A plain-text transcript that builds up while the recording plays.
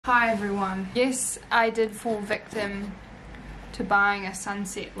Hi everyone. Yes, I did fall victim to buying a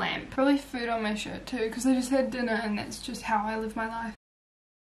sunset lamp. Probably food on my shirt too because I just had dinner and that's just how I live my life.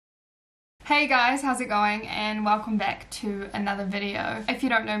 Hey guys, how's it going? And welcome back to another video. If you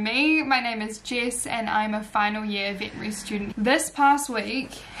don't know me, my name is Jess and I'm a final year veterinary student. This past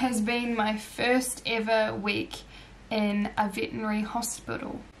week has been my first ever week in a veterinary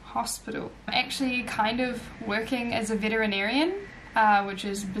hospital. I'm actually kind of working as a veterinarian, which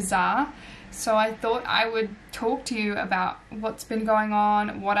is bizarre. So I thought I would talk to you about what's been going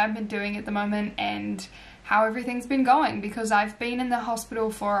on, what I've been doing at the moment, and how everything's been going, because I've been in the hospital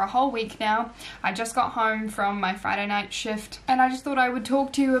for a whole week now. I just got home from my Friday night shift and I just thought I would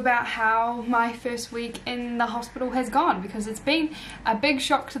talk to you about how my first week in the hospital has gone, because it's been a big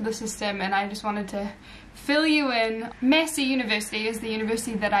shock to the system and I just wanted to fill you in. Massey University is the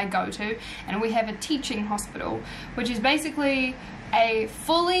university that I go to, and we have a teaching hospital, which is basically a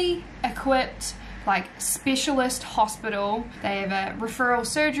fully equipped specialist hospital. They have a referral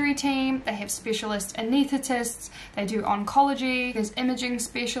surgery team, they have specialist anaesthetists, they do oncology, there's imaging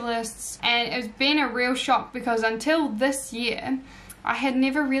specialists, and it's been a real shock because until this year I had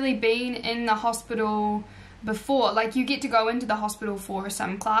never really been in the hospital before. Like, you get to go into the hospital for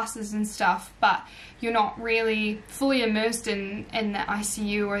some classes and stuff, but you're not really fully immersed in the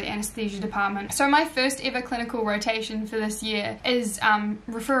ICU or the anesthesia department. So my first ever clinical rotation for this year is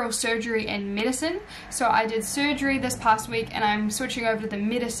referral surgery and medicine. So I did surgery this past week and I'm switching over to the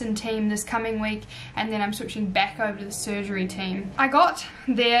medicine team this coming week, and then I'm switching back over to the surgery team. I got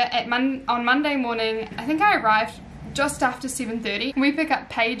there on Monday morning. I think I arrived just after 7:30. We pick up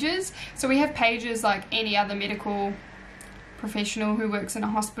pagers, so we have pagers like any other medical professional who works in a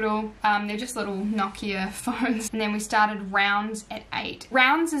hospital. They're just little Nokia phones. And then we started rounds at 8.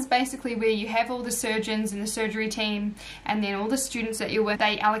 Rounds is basically where you have all the surgeons and the surgery team and then all the students that you're with,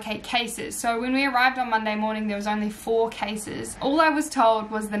 they allocate cases. So when we arrived on Monday morning there was only 4 cases. All I was told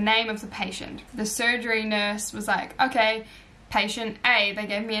was the name of the patient. The surgery nurse was like, okay, patient A. They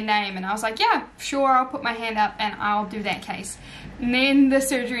gave me a name and I was like, yeah, sure, I'll put my hand up and I'll do that case. And then the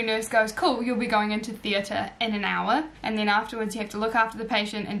surgery nurse goes, cool, you'll be going into theatre in an hour, and then afterwards you have to look after the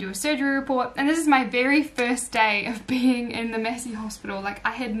patient and do a surgery report. And this is my very first day of being in the Massey hospital. Like,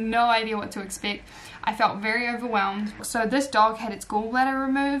 I had no idea what to expect. I felt very overwhelmed. So this dog had its gallbladder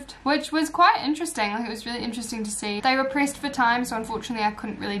removed, which was quite interesting. Like, it was really interesting to see. They were pressed for time, so unfortunately I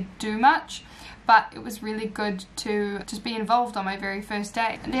couldn't really do much, but it was really good to just be involved on my very first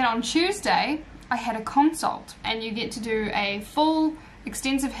day. And then on Tuesday I had a consult, and you get to do a full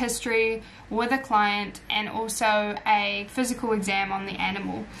extensive history with a client and also a physical exam on the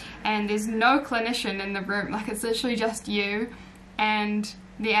animal, and there's no clinician in the room. Like, it's literally just you and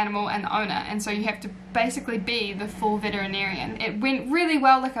the animal and the owner, and so you have to basically be the full veterinarian. It went really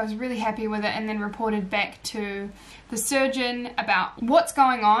well. Like, I was really happy with it, and then reported back to the surgeon about what's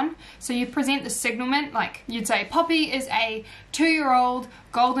going on. So you present the signalment, like you'd say Poppy is a 2-year-old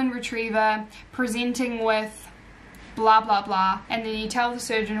golden retriever presenting with blah blah blah, and then you tell the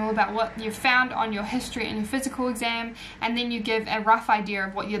surgeon all about what you've found on your history and your physical exam, and then you give a rough idea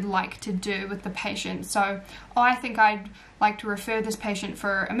of what you'd like to do with the patient. So, oh, I think I'd like to refer this patient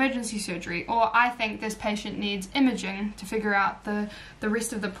for emergency surgery, or I think this patient needs imaging to figure out the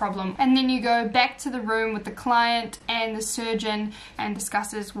rest of the problem. And then you go back to the room with the client and the surgeon and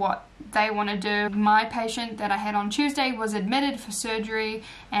discusses what they want to do. My patient that I had on Tuesday was admitted for surgery,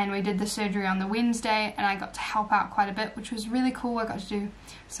 and we did the surgery on the Wednesday, and I got to help out quite a bit, which was really cool. I got to do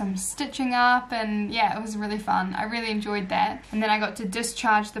some stitching up, and yeah, it was really fun. I really enjoyed that. And then I got to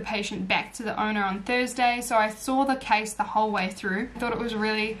discharge the patient back to the owner on Thursday, so I saw the case the whole way through. I thought it was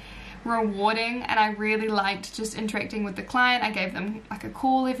really rewarding, and I really liked just interacting with the client. I gave them like a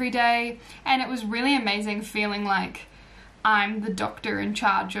call every day, and it was really amazing feeling like I'm the doctor in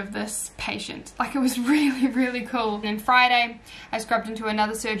charge of this patient. Like, it was really, really cool. And then Friday, I scrubbed into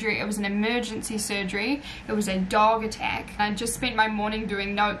another surgery. It was an emergency surgery. It was a dog attack. I just spent my morning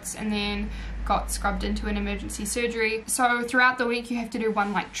doing notes and then got scrubbed into an emergency surgery. So throughout the week you have to do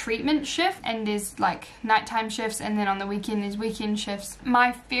one like treatment shift, and there's like nighttime shifts, and then on the weekend there's weekend shifts.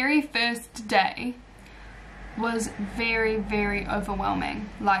 My very first day was very, very overwhelming.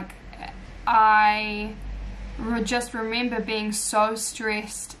 Like, I just remember being so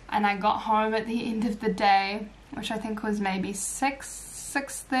stressed, and I got home at the end of the day, which I think was maybe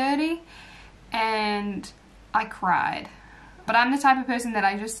 6:30, and I cried. But I'm the type of person that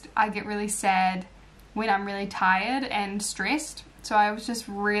I get really sad when I'm really tired and stressed. So I was just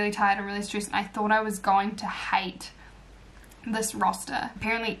really tired and really stressed, and I thought I was going to hate this roster.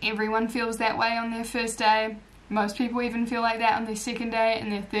 Apparently everyone feels that way on their first day. Most people even feel like that on their second day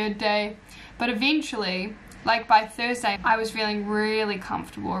and their third day. But eventually, like by Thursday, I was feeling really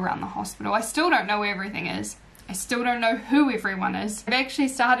comfortable around the hospital. I still don't know where everything is. I still don't know who everyone is. I've actually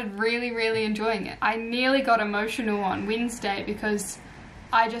started really enjoying it. I nearly got emotional on Wednesday because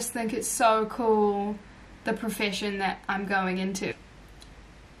I just think it's so cool, the profession that I'm going into.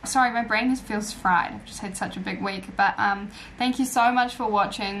 Sorry, my brain just feels fried. I've just had such a big week. But thank you so much for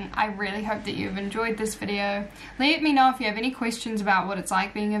watching. I really hope that you've enjoyed this video. Let me know if you have any questions about what it's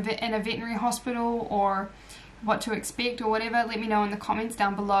like being in a veterinary hospital or what to expect or whatever. Let me know in the comments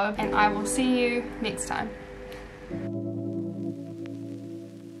down below, and I will see you next time.